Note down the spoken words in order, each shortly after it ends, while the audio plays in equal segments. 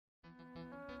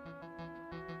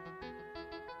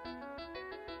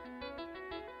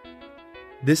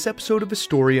This episode of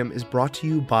Historium is brought to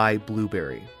you by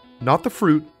Blueberry. Not the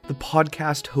fruit, the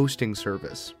podcast hosting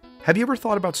service. Have you ever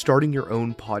thought about starting your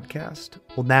own podcast?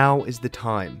 Well, now is the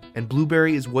time, and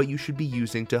Blueberry is what you should be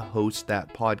using to host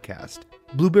that podcast.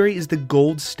 Blueberry is the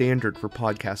gold standard for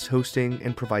podcast hosting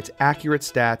and provides accurate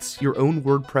stats, your own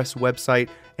WordPress website,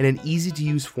 and an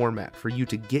easy-to-use format for you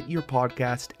to get your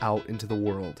podcast out into the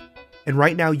world. And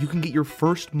right now, you can get your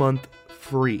first month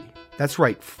free. That's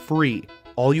right, free.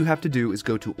 All you have to do is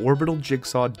go to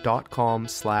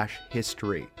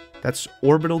orbitaljigsaw.com/history. That's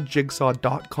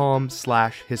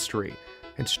orbitaljigsaw.com/history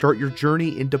and start your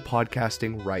journey into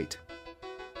podcasting right.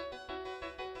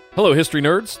 Hello, history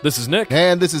nerds. This is Nick.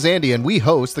 And this is Andy, and we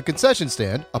host The Concession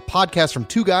Stand, a podcast from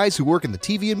two guys who work in the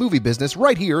TV and movie business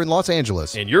right here in Los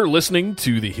Angeles. And you're listening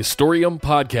to the Historium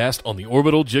podcast on the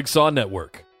Orbital Jigsaw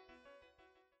Network.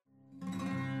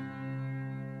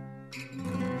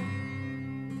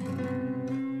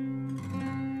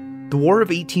 The War of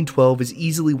 1812 is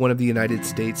easily one of the United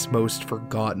States' most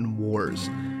forgotten wars.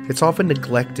 It's often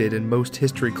neglected in most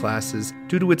history classes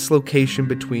due to its location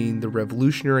between the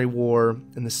Revolutionary War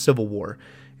and the Civil War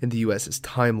in the U.S.'s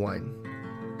timeline.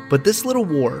 But this little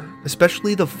war,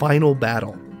 especially the final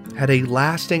battle, had a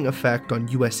lasting effect on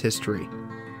U.S. history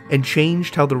and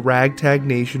changed how the ragtag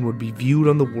nation would be viewed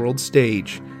on the world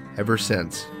stage ever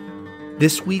since.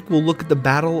 This week we'll look at the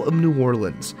Battle of New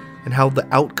Orleans and how the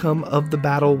outcome of the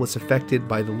battle was affected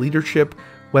by the leadership,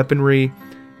 weaponry,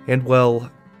 and,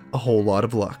 well, a whole lot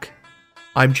of luck.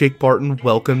 I'm Jake Barton,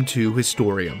 welcome to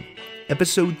Historium,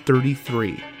 Episode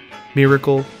 33,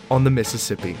 Miracle on the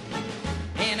Mississippi.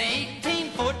 In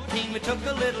 1814 we took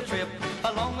a little trip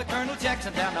along with Colonel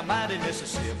Jackson down the mighty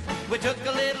Mississippi. We took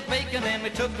a little bacon and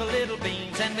we took a little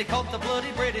beans, and we caught the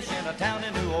bloody British in a town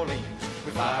in New Orleans. We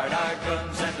fired our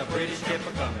guns and the British kept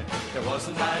a-coming. There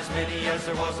wasn't as many as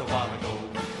there was a while ago.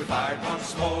 We fired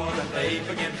once more and they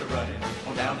began to run it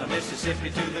on down the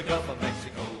Mississippi to the Gulf of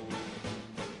Mexico.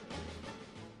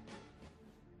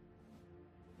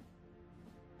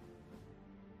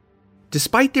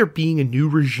 Despite there being a new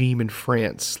regime in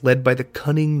France, led by the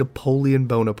cunning Napoleon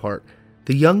Bonaparte,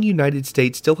 the young United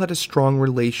States still had a strong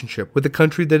relationship with the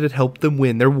country that had helped them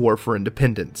win their war for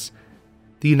independence.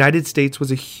 The United States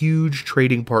was a huge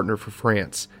trading partner for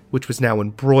France, which was now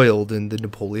embroiled in the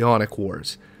Napoleonic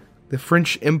Wars. The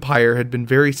French Empire had been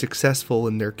very successful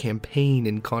in their campaign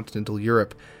in continental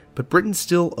Europe, but Britain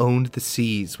still owned the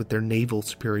seas with their naval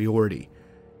superiority.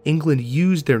 England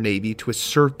used their navy to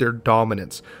assert their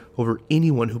dominance over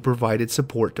anyone who provided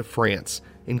support to France,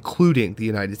 including the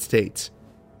United States.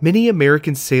 Many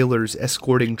American sailors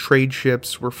escorting trade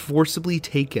ships were forcibly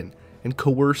taken and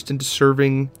coerced into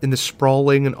serving in the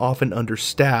sprawling and often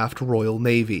understaffed Royal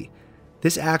Navy.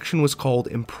 This action was called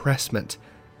impressment,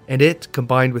 and it,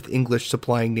 combined with English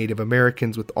supplying Native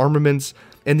Americans with armaments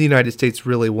and the United States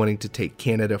really wanting to take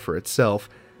Canada for itself,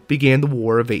 began the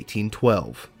War of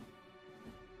 1812.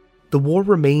 The war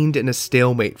remained in a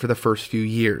stalemate for the first few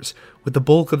years, with the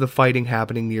bulk of the fighting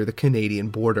happening near the Canadian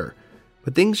border.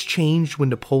 But things changed when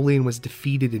Napoleon was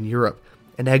defeated in Europe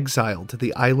and exiled to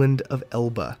the island of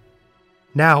Elba.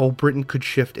 Now, Britain could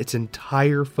shift its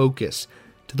entire focus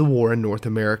to the war in North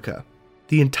America.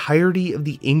 The entirety of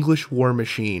the English war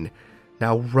machine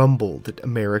now rumbled at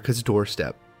America's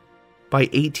doorstep. By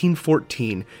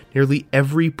 1814, nearly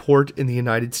every port in the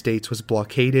United States was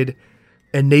blockaded,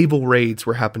 and naval raids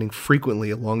were happening frequently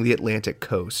along the Atlantic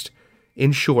coast.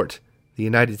 In short, the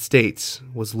United States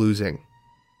was losing.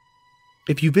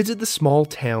 If you visit the small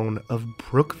town of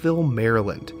Brookville,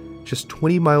 Maryland, just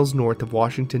 20 miles north of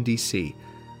Washington, D.C.,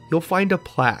 you'll find a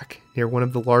plaque near one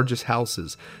of the largest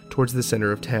houses towards the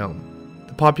center of town.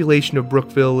 The population of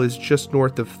Brookville is just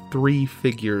north of 3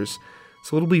 figures,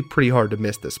 so it'll be pretty hard to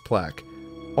miss this plaque.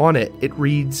 On it, it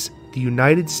reads, "The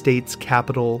United States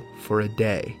Capitol for a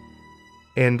Day."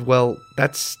 And, well,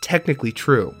 that's technically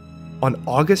true. On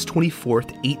August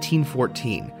 24th,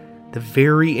 1814, the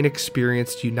very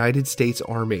inexperienced United States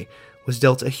Army was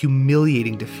dealt a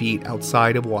humiliating defeat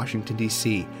outside of Washington,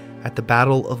 D.C. at the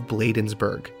Battle of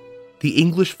Bladensburg. The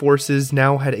English forces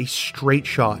now had a straight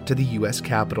shot to the U.S.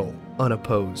 Capitol,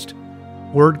 unopposed.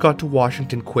 Word got to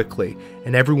Washington quickly,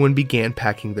 and everyone began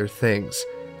packing their things.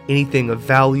 Anything of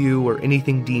value or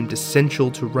anything deemed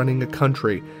essential to running a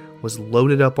country was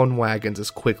loaded up on wagons as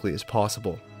quickly as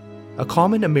possible. A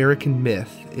common American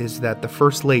myth is that the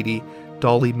First Lady,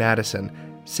 Dolly Madison,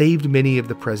 saved many of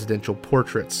the presidential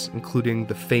portraits, including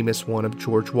the famous one of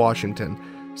George Washington,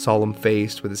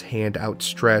 solemn-faced with his hand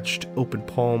outstretched, open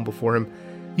palm before him.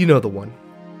 You know the one.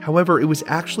 However, it was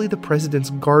actually the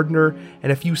president's gardener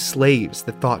and a few slaves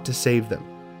that thought to save them.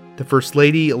 The First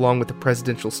Lady, along with the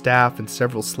presidential staff and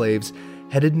several slaves,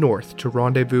 headed north to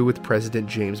rendezvous with President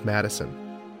James Madison.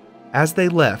 As they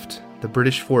left, the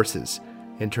British forces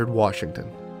entered Washington.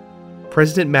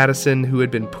 President Madison, who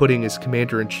had been putting his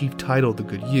commander-in-chief title to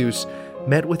good use,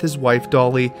 met with his wife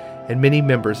Dolly and many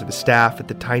members of his staff at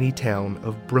the tiny town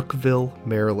of Brookville,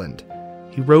 Maryland.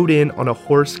 He rode in on a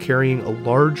horse carrying a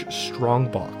large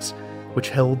strongbox, which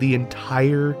held the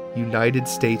entire United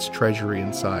States Treasury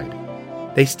inside.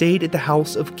 They stayed at the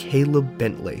house of Caleb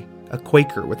Bentley, a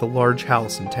Quaker with a large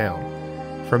house in town.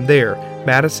 From there,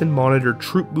 Madison monitored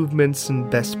troop movements and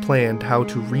best planned how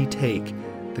to retake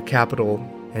the capital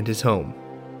and his home.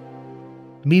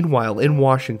 Meanwhile, in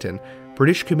Washington,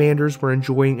 British commanders were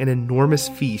enjoying an enormous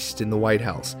feast in the White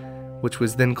House, which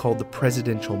was then called the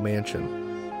Presidential Mansion.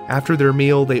 After their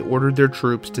meal, they ordered their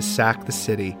troops to sack the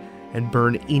city and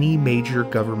burn any major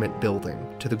government building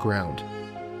to the ground.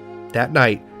 That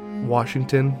night,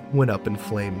 Washington went up in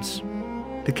flames.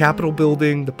 The Capitol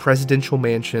building, the Presidential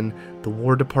Mansion, the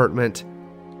War Department,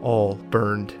 all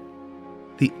burned.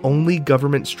 The only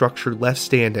government structure left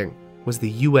standing was the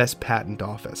U.S. Patent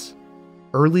Office.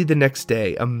 Early the next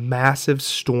day, a massive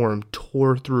storm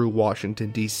tore through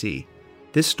Washington, D.C.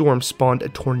 This storm spawned a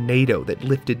tornado that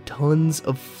lifted tons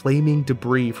of flaming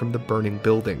debris from the burning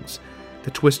buildings.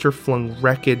 The twister flung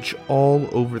wreckage all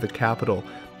over the Capitol,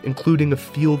 including a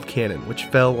field cannon which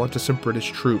fell onto some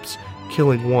British troops,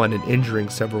 killing one and injuring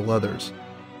several others.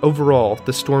 Overall,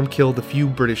 the storm killed a few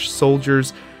British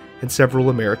soldiers and several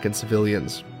American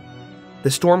civilians.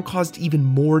 The storm caused even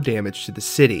more damage to the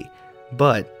city,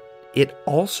 but it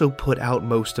also put out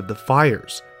most of the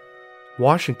fires.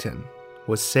 Washington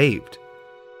was saved.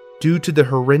 Due to the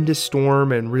horrendous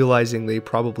storm and realizing they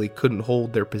probably couldn't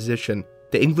hold their position,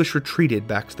 the English retreated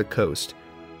back to the coast.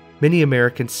 Many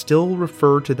Americans still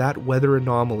refer to that weather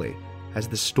anomaly as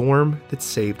the storm that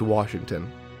saved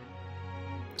Washington.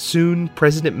 Soon,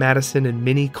 President Madison and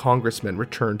many congressmen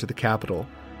returned to the Capitol.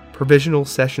 Provisional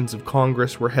sessions of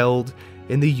Congress were held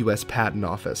in the U.S. Patent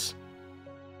Office.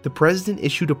 The president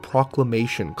issued a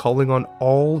proclamation calling on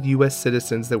all U.S.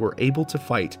 citizens that were able to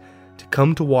fight to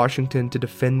come to Washington to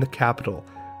defend the Capitol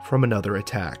from another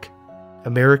attack.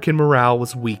 American morale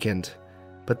was weakened,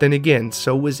 but then again,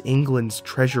 so was England's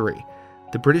treasury.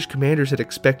 The British commanders had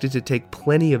expected to take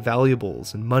plenty of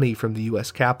valuables and money from the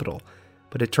U.S. Capitol,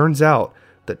 but it turns out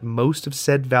that most of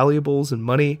said valuables and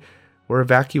money were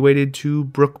evacuated to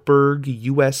Brookburg,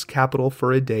 U.S. Capital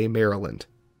for a Day, Maryland.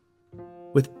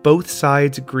 With both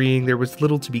sides agreeing there was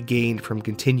little to be gained from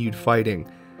continued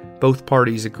fighting, both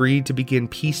parties agreed to begin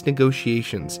peace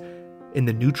negotiations in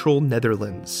the neutral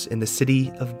Netherlands in the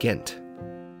city of Ghent.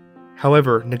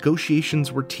 However,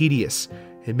 negotiations were tedious,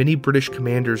 and many British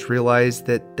commanders realized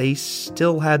that they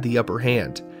still had the upper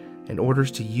hand, and orders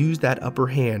to use that upper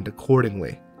hand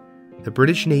accordingly. The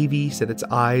British Navy set its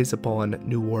eyes upon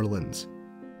New Orleans.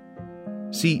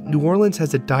 See, New Orleans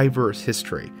has a diverse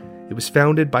history. It was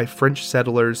founded by French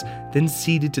settlers, then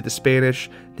ceded to the Spanish,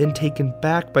 then taken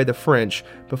back by the French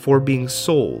before being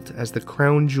sold as the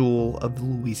crown jewel of the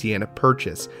Louisiana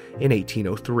Purchase in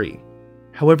 1803.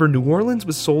 However, New Orleans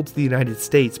was sold to the United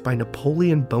States by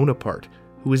Napoleon Bonaparte,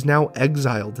 who was now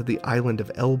exiled to the island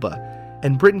of Elba,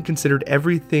 and Britain considered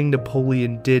everything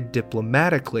Napoleon did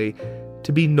diplomatically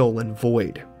to be null and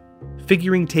void.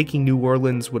 Figuring taking New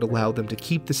Orleans would allow them to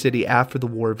keep the city after the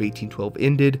War of 1812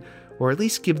 ended, or at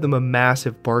least give them a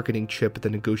massive bargaining chip at the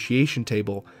negotiation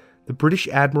table, the British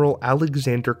Admiral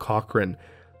Alexander Cochrane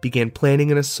began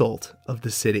planning an assault of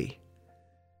the city.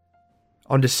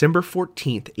 On December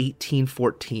 14,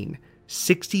 1814,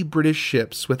 60 British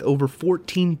ships with over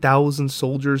 14,000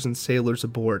 soldiers and sailors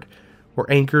aboard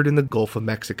were anchored in the Gulf of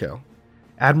Mexico.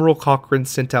 Admiral Cochrane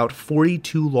sent out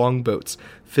 42 longboats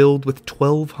filled with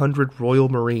 1,200 Royal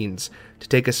Marines to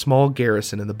take a small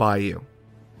garrison in the bayou.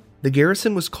 The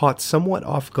garrison was caught somewhat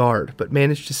off guard, but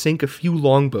managed to sink a few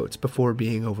longboats before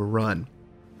being overrun.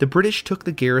 The British took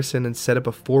the garrison and set up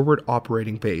a forward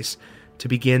operating base to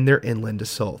begin their inland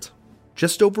assault.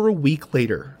 Just over a week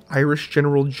later, Irish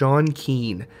General John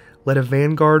Keane led a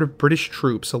vanguard of British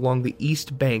troops along the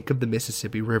east bank of the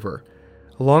Mississippi River.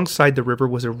 Alongside the river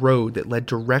was a road that led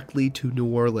directly to New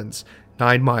Orleans,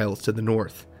 9 miles to the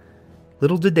north.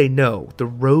 Little did they know, the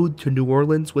road to New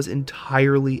Orleans was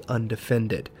entirely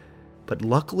undefended. But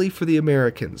luckily for the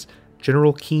Americans,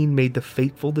 General Keane made the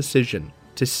fateful decision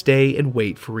to stay and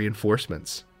wait for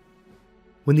reinforcements.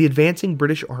 When the advancing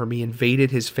British army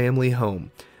invaded his family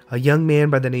home, a young man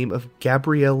by the name of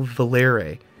Gabriel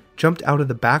Valère jumped out of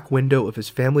the back window of his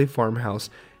family farmhouse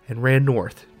and ran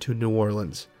north to New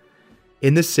Orleans.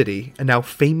 In the city, a now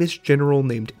famous general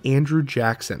named Andrew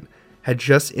Jackson had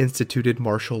just instituted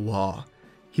martial law.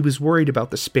 He was worried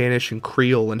about the Spanish and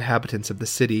Creole inhabitants of the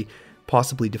city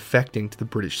possibly defecting to the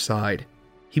British side.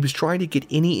 He was trying to get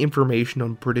any information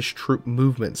on British troop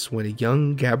movements when a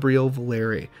young Gabriel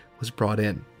Valeri was brought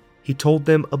in. He told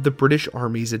them of the British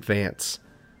Army's advance.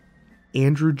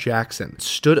 Andrew Jackson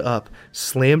stood up,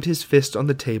 slammed his fist on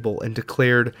the table, and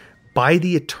declared, "By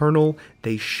the Eternal,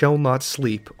 they shall not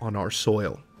sleep on our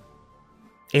soil."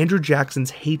 Andrew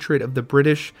Jackson's hatred of the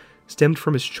British stemmed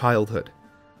from his childhood.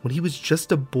 When he was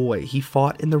just a boy, he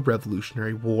fought in the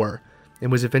Revolutionary War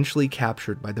and was eventually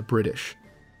captured by the British.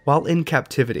 While in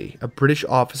captivity, a British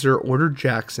officer ordered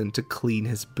Jackson to clean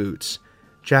his boots.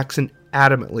 Jackson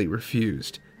adamantly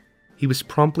refused. He was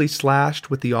promptly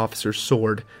slashed with the officer's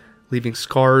sword, leaving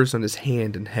scars on his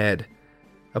hand and head.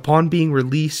 Upon being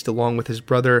released along with his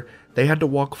brother, they had to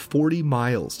walk 40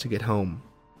 miles to get home.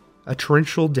 A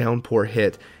torrential downpour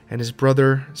hit, and his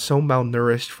brother, so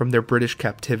malnourished from their British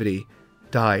captivity,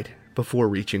 died before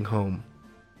reaching home.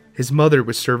 His mother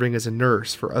was serving as a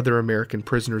nurse for other American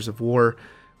prisoners of war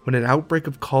when an outbreak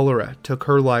of cholera took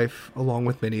her life along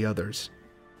with many others.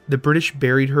 The British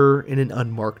buried her in an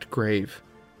unmarked grave.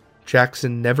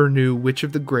 Jackson never knew which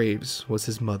of the graves was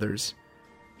his mother's.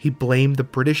 He blamed the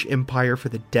British Empire for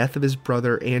the death of his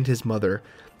brother and his mother,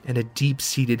 and a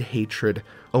deep-seated hatred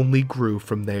only grew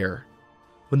from there.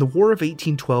 When the War of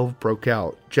 1812 broke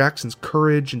out, Jackson's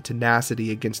courage and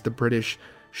tenacity against the British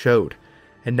showed,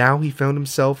 and now he found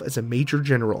himself as a major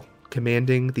general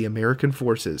commanding the American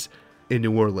forces in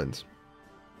New Orleans.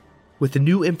 With the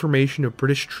new information of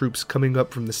British troops coming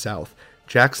up from the south,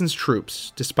 Jackson's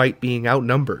troops, despite being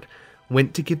outnumbered,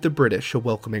 went to give the British a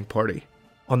welcoming party.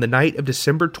 On the night of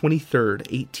December 23,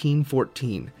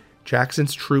 1814,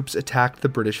 Jackson's troops attacked the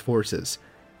British forces.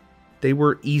 They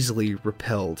were easily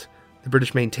repelled. The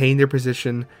British maintained their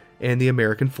position, and the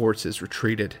American forces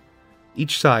retreated.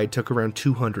 Each side took around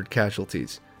 200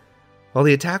 casualties. While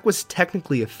the attack was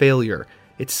technically a failure,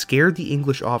 it scared the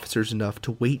English officers enough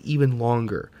to wait even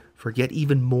longer for yet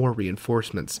even more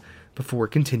reinforcements before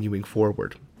continuing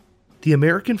forward. The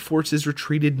American forces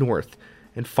retreated north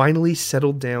and finally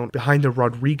settled down behind the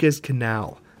Rodriguez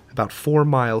Canal, about 4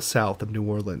 miles south of New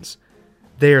Orleans.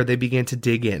 There they began to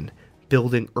dig in,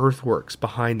 building earthworks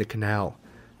behind the canal.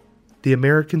 The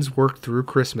Americans worked through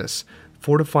Christmas,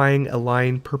 fortifying a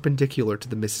line perpendicular to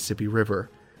the Mississippi River.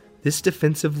 This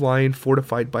defensive line,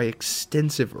 fortified by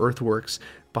extensive earthworks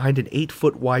behind an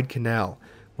 8-foot wide canal,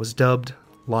 was dubbed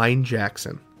Line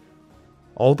Jackson.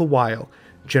 All the while,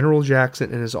 General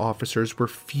Jackson and his officers were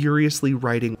furiously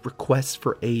writing requests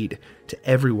for aid to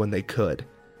everyone they could.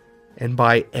 And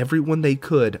by everyone they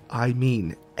could, I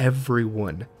mean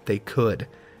everyone they could.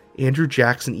 Andrew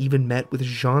Jackson even met with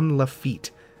Jean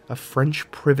Lafitte, a French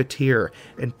privateer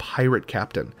and pirate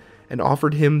captain, and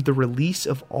offered him the release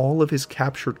of all of his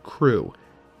captured crew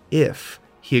if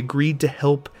he agreed to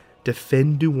help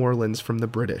defend New Orleans from the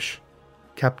British.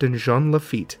 Captain Jean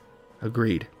Lafitte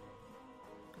agreed.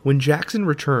 When Jackson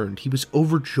returned, he was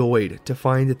overjoyed to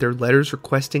find that their letters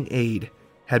requesting aid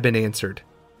had been answered.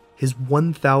 His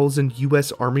 1,000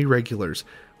 U.S. Army regulars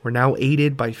were now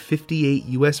aided by 58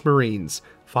 U.S. Marines,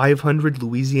 500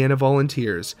 Louisiana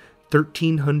volunteers,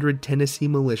 1,300 Tennessee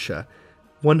militia,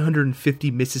 150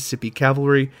 Mississippi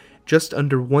cavalry, just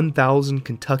under 1,000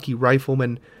 Kentucky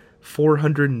riflemen,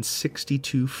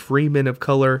 462 free men of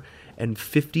color, and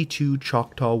 52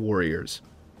 Choctaw warriors.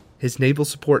 His naval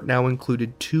support now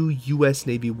included 2 U.S.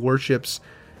 Navy warships,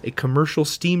 a commercial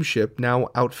steamship now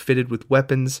outfitted with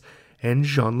weapons, and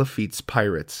Jean Lafitte's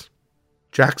pirates.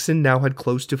 Jackson now had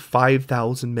close to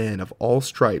 5,000 men of all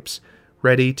stripes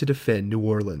ready to defend New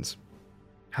Orleans.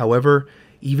 However,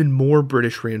 even more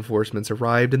British reinforcements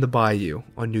arrived in the bayou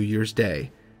on New Year's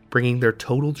Day, bringing their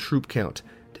total troop count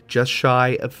to just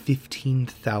shy of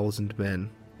 15,000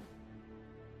 men.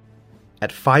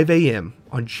 At 5 a.m.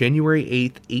 on January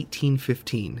 8,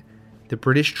 1815, the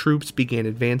British troops began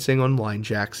advancing on Line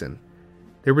Jackson.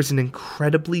 There was an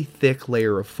incredibly thick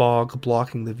layer of fog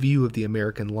blocking the view of the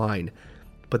American line,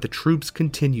 but the troops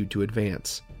continued to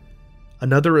advance.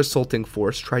 Another assaulting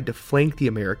force tried to flank the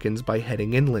Americans by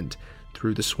heading inland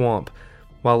through the swamp,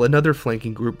 while another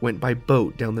flanking group went by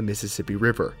boat down the Mississippi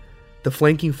River. The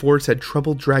flanking force had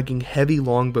trouble dragging heavy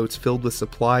longboats filled with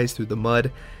supplies through the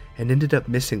mud and ended up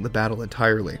missing the battle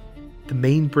entirely. The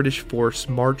main British force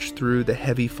marched through the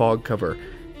heavy fog cover,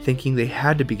 thinking they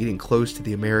had to be getting close to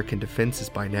the American defenses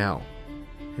by now.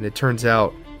 And it turns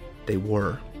out they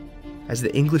were. As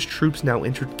the English troops now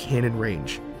entered cannon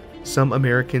range, some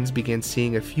Americans began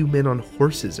seeing a few men on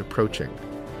horses approaching.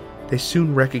 They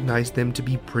soon recognized them to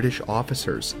be British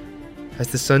officers. As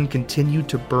the sun continued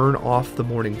to burn off the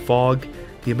morning fog,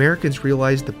 the Americans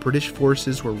realized the British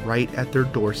forces were right at their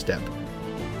doorstep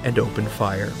and opened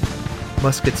fire.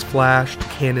 Muskets flashed,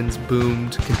 cannons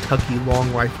boomed, Kentucky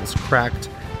long rifles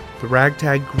cracked. The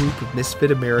ragtag group of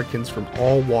misfit Americans from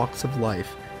all walks of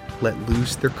life let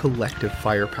loose their collective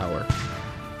firepower.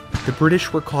 The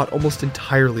British were caught almost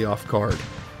entirely off guard.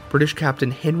 British Captain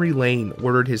Henry Lane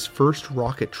ordered his first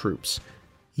rocket troops.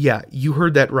 Yeah, you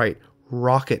heard that right,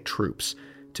 rocket troops,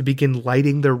 to begin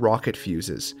lighting their rocket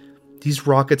fuses. These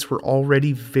rockets were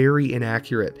already very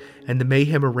inaccurate, and the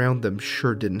mayhem around them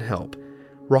sure didn't help.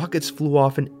 Rockets flew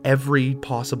off in every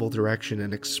possible direction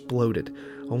and exploded,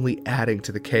 only adding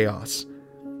to the chaos.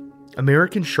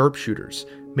 American sharpshooters,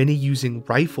 many using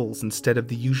rifles instead of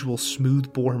the usual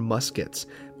smoothbore muskets,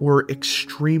 were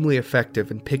extremely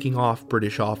effective in picking off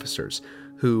British officers,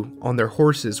 who, on their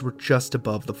horses, were just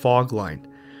above the fog line.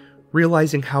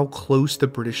 Realizing how close the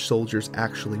British soldiers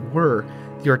actually were,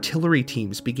 the artillery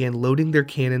teams began loading their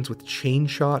cannons with chain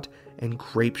shot and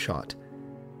grape shot.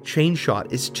 Chain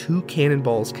shot is 2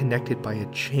 cannonballs connected by a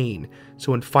chain,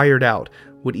 so when fired out,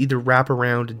 would either wrap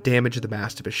around and damage the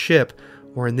mast of a ship,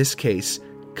 or in this case,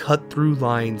 cut through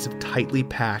lines of tightly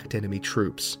packed enemy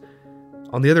troops.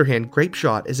 On the other hand, grape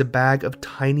shot is a bag of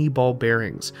tiny ball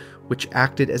bearings, which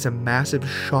acted as a massive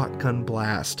shotgun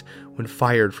blast when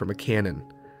fired from a cannon.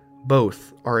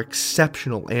 Both are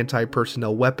exceptional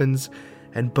anti-personnel weapons,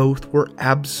 and both were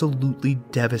absolutely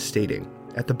devastating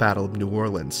at the Battle of New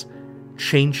Orleans.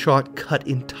 Chain shot cut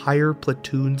entire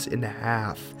platoons in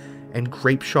half, and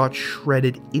grape shot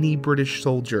shredded any British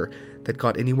soldier that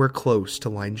got anywhere close to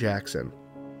Line Jackson.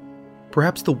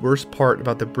 Perhaps the worst part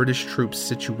about the British troops'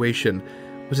 situation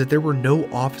was that there were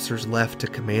no officers left to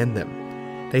command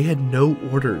them. They had no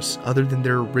orders other than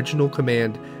their original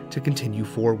command to continue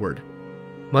forward.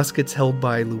 Muskets held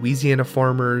by Louisiana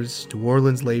farmers, New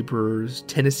Orleans laborers,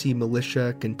 Tennessee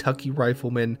militia, Kentucky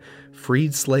riflemen,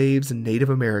 freed slaves, and Native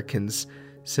Americans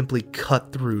simply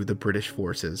cut through the British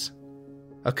forces.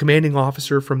 A commanding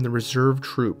officer from the reserve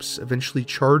troops eventually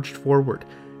charged forward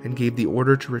and gave the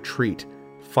order to retreat,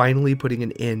 finally putting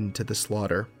an end to the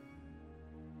slaughter.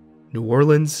 New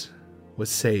Orleans was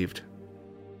saved.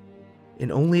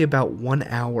 In only about 1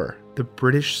 hour, the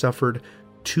British suffered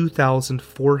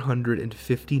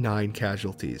 2,459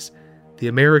 casualties. The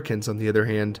Americans, on the other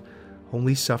hand,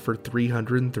 only suffered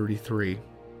 333.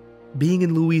 Being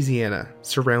in Louisiana,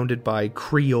 surrounded by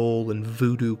Creole and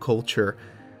voodoo culture,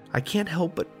 I can't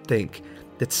help but think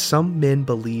that some men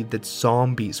believed that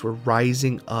zombies were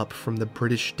rising up from the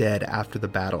British dead after the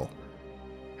battle.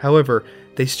 However,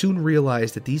 they soon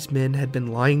realized that these men had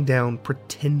been lying down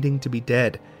pretending to be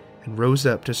dead and rose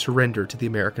up to surrender to the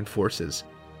American forces.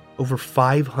 Over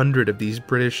 500 of these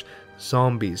British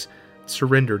zombies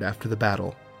surrendered after the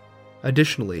battle.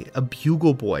 Additionally, a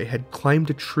bugle boy had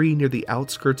climbed a tree near the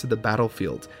outskirts of the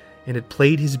battlefield and had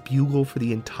played his bugle for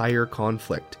the entire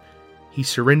conflict. He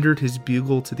surrendered his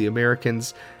bugle to the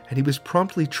Americans, and he was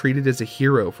promptly treated as a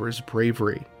hero for his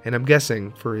bravery, and I'm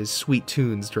guessing for his sweet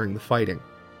tunes during the fighting.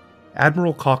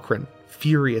 Admiral Cochrane,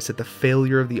 furious at the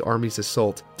failure of the Army's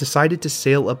assault, decided to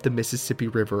sail up the Mississippi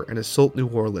River and assault New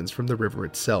Orleans from the river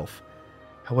itself.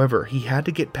 However, he had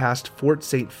to get past Fort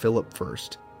St. Philip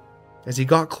first. As he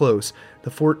got close, the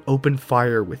fort opened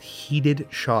fire with heated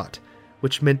shot,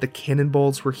 which meant the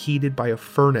cannonballs were heated by a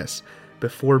furnace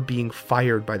before being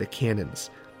fired by the cannons.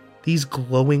 These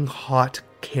glowing hot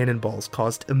cannonballs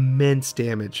caused immense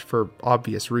damage for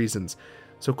obvious reasons,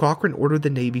 so Cochrane ordered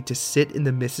the Navy to sit in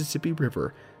the Mississippi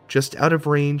River just out of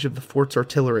range of the fort's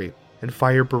artillery and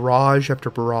fire barrage after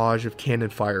barrage of cannon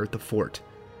fire at the fort.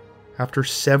 After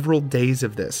several days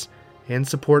of this, and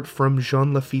support from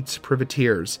Jean Lafitte's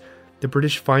privateers, the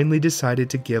British finally decided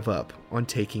to give up on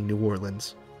taking New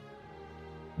Orleans.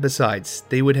 Besides,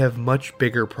 they would have much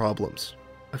bigger problems.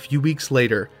 A few weeks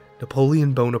later,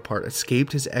 Napoleon Bonaparte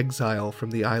escaped his exile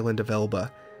from the island of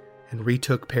Elba and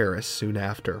retook Paris soon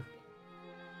after.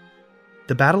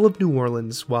 The Battle of New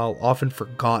Orleans, while often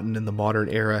forgotten in the modern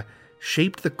era,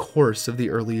 shaped the course of the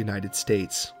early United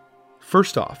States.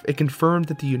 First off, it confirmed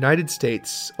that the United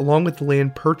States, along with the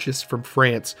land purchased from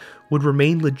France, would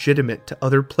remain legitimate to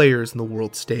other players in the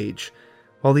world stage.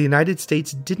 While the United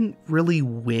States didn't really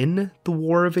win the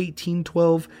War of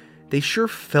 1812, they sure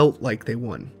felt like they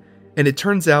won. And it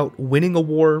turns out winning a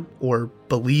war, or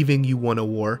believing you won a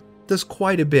war, does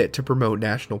quite a bit to promote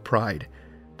national pride.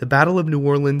 The Battle of New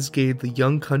Orleans gave the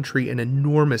young country an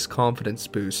enormous confidence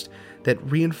boost that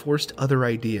reinforced other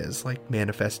ideas like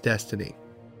Manifest Destiny.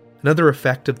 Another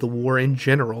effect of the war in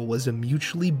general was a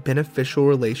mutually beneficial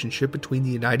relationship between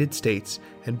the United States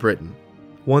and Britain,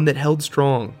 one that held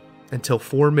strong until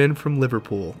 4 men from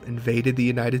Liverpool invaded the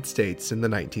United States in the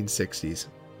 1960s.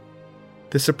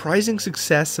 The surprising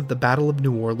success of the Battle of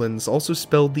New Orleans also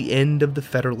spelled the end of the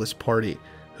Federalist Party,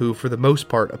 who for the most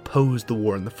part opposed the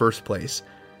war in the first place.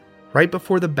 Right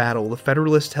before the battle, the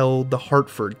Federalists held the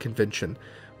Hartford Convention,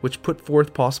 which put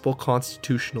forth possible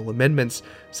constitutional amendments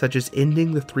such as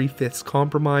ending the 3/5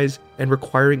 compromise and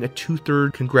requiring a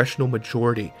 2/3 congressional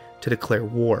majority to declare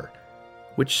war,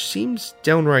 which seems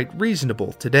downright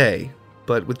reasonable today,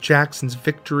 but with Jackson's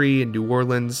victory in New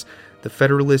Orleans, the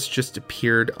Federalists just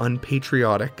appeared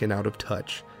unpatriotic and out of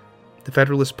touch. The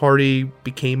Federalist Party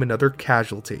became another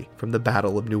casualty from the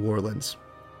Battle of New Orleans.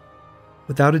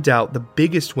 Without a doubt, the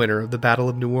biggest winner of the Battle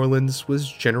of New Orleans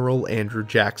was General Andrew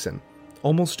Jackson.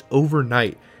 Almost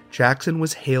overnight, Jackson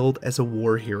was hailed as a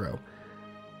war hero.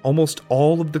 Almost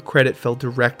all of the credit fell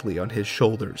directly on his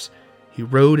shoulders. He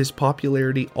rode his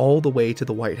popularity all the way to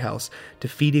the White House,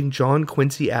 defeating John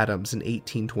Quincy Adams in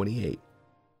 1828.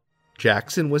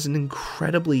 Jackson was an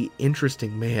incredibly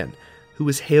interesting man who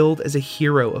was hailed as a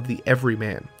hero of the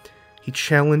everyman. He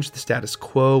challenged the status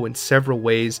quo in several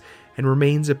ways and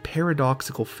remains a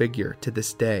paradoxical figure to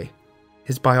this day.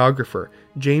 His biographer,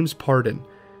 James Pardon,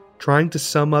 trying to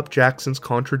sum up Jackson's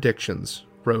contradictions,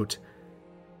 wrote,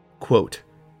 quote,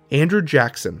 "Andrew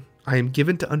Jackson, I am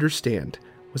given to understand,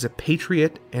 was a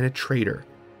patriot and a traitor.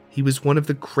 He was one of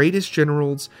the greatest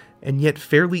generals and yet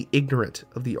fairly ignorant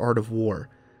of the art of war.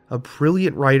 A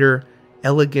brilliant writer,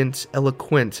 elegant,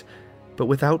 eloquent, but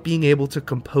without being able to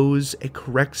compose a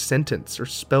correct sentence or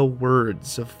spell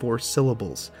words of 4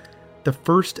 syllables. The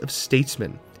first of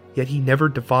statesmen, yet he never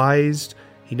devised,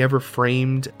 he never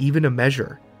framed even a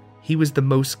measure. He was the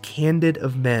most candid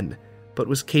of men, but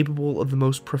was capable of the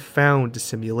most profound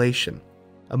dissimulation.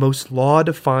 A most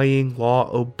law-defying,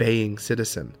 law-obeying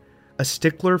citizen. A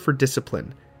stickler for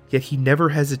discipline, yet he never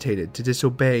hesitated to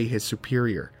disobey his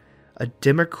superior. A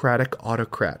democratic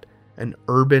autocrat, an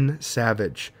urban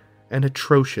savage, an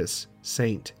atrocious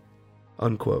saint."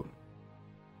 Unquote.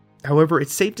 However,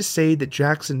 it's safe to say that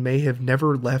Jackson may have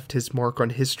never left his mark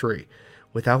on history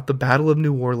without the Battle of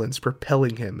New Orleans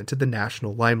propelling him into the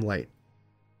national limelight.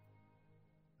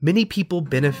 Many people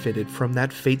benefited from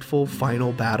that fateful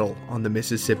final battle on the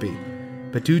Mississippi,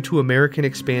 but due to American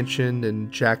expansion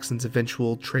and Jackson's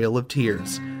eventual Trail of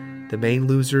Tears, the main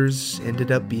losers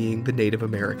ended up being the Native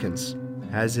Americans,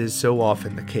 as is so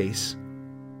often the case.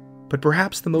 But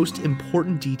perhaps the most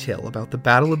important detail about the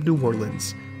Battle of New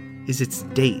Orleans is its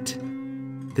date.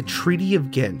 The Treaty of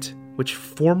Ghent, which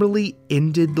formally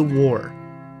ended the war,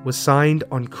 was signed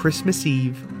on Christmas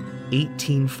Eve,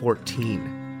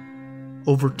 1814,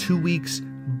 over 2 weeks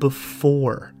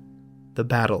before the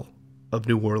Battle of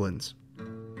New Orleans.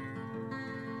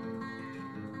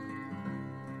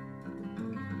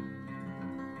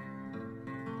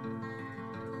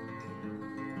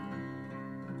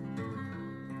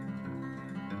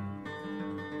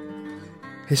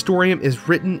 Historium is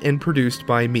written and produced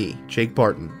by me, Jake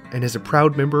Barton, and is a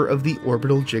proud member of the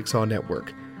Orbital Jigsaw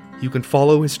Network. You can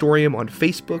follow Historium on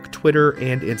Facebook, Twitter,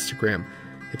 and Instagram.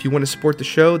 If you want to support the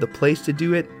show, the place to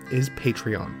do it is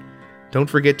Patreon. Don't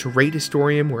forget to rate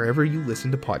Historium wherever you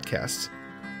listen to podcasts.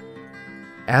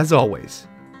 As always,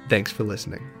 thanks for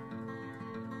listening.